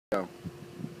Go.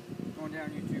 Going down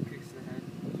YouTube, kicks to the head.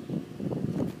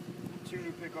 2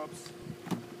 new pickups.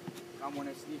 Got one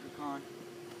at SneakerCon,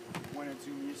 one at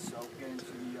zumiez. So I'll get into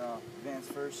the Vans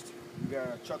first. We got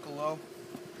a Chuckalo,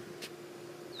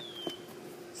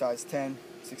 size 10,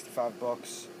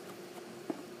 $65.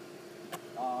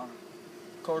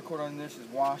 Color code on this is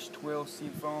wash, twill,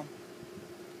 seed foam.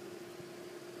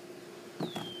 So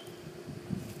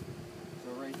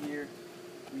right here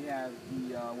we have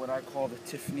the what I call the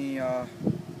Tiffany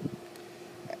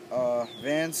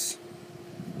Vans.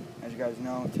 As you guys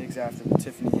know, it takes after the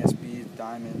Tiffany SB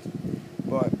Diamond.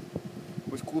 But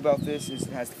what's cool about this is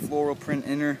it has the floral print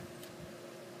inner,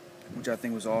 which I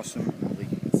think was awesome. I don't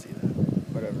think you can see that.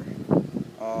 Whatever.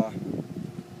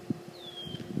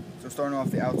 So starting off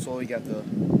the outsole, you got the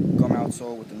gum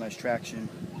outsole with the nice traction.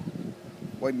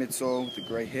 White midsole with the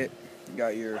gray hip. You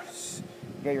got your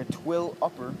twill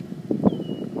upper,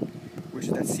 which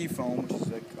is that seafoam, which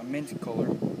is like a mint color,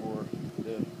 or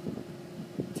the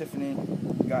Tiffany.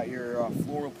 You got your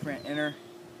floral print inner,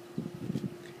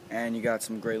 and you got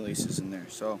some gray laces in there.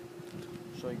 So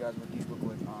I'll show you guys what these look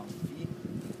like on feet.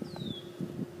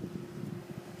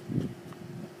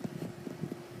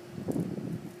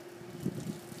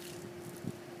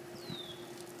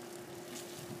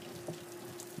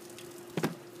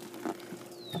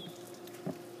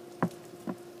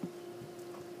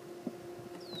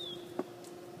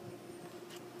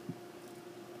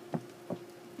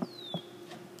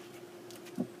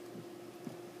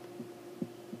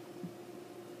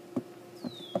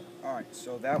 Alright,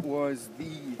 so that was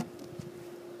the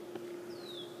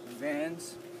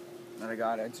Vans that I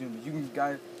got at zumiez. You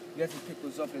guys can pick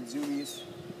those up at zumiez.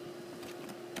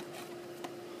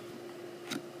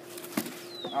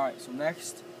 Alright, so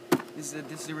next, this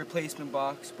is a replacement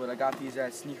box, but I got these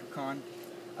at SneakerCon.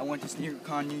 I went to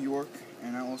SneakerCon New York,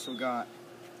 and I also got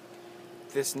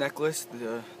this necklace,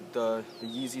 the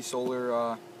Yeezy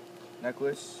Solar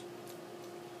necklace.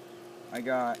 I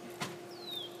got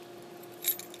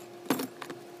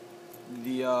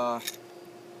the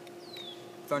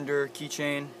Thunder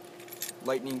keychain,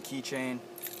 Lightning keychain,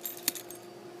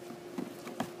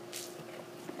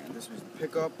 and this was the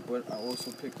pickup, but I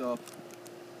also picked up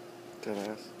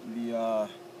the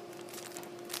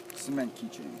cement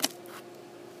keychain.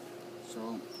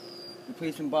 So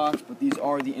replacement box, but these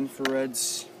are the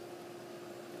infrareds.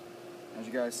 As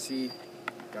you guys see,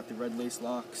 got the red lace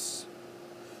locks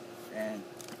and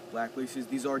black laces.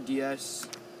 These are DS.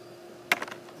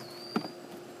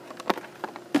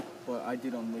 But I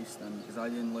did unlace them because I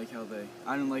didn't like how they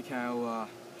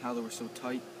were so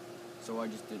tight, so I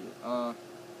just did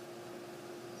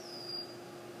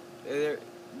it.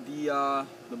 The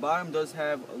bottom does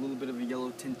have a little bit of a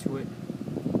yellow tint to it.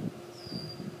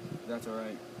 That's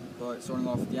alright. But starting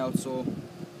off with the outsole,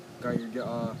 got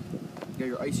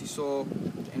your icy sole,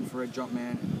 the infrared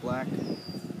Jumpman in black.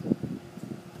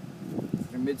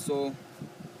 Your midsole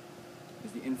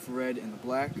is the infrared in the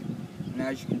black, and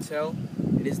as you can tell,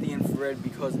 it is the infrared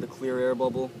because of the clear air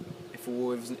bubble. If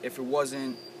it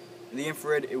wasn't the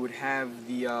infrared, it would have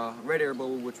the red air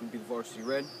bubble, which would be the varsity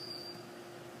red.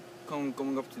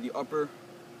 Going up to the upper,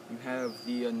 you have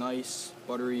the nice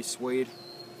buttery suede.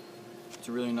 It's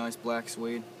a really nice black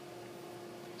suede.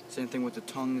 Same thing with the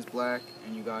tongue is black,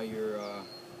 and you got your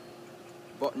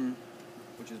button,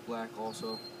 which is black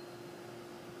also.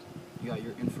 You got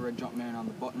your infrared Jumpman on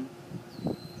the button.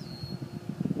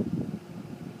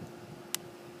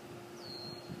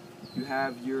 You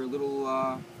have your little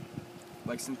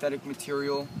like synthetic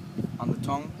material on the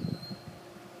tongue.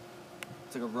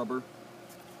 It's like a rubber.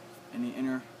 In the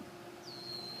inner,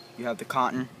 you have the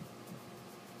cotton,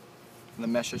 the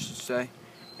mesh I should say,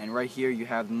 and right here you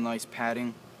have the nice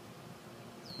padding,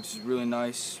 which is really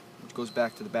nice, which goes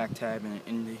back to the back tab and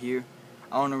into here.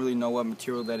 I don't really know what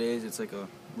material that is. It's like a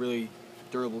really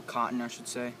durable cotton, I should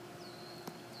say.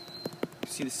 You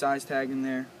see the size tag in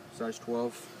there, size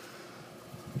 12.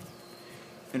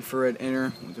 Infrared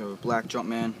inner with a black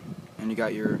Jumpman, and you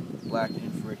got your black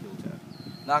infrared heel tab.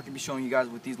 Not gonna be showing you guys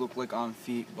what these look like on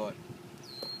feet, but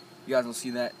you guys will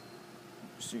see that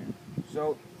soon.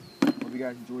 So, hope you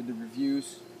guys enjoyed the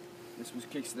reviews. This was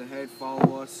Kicks to the Head.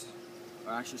 Follow us,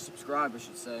 or actually subscribe, I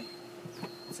should say.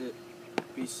 That's it.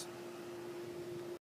 Peace.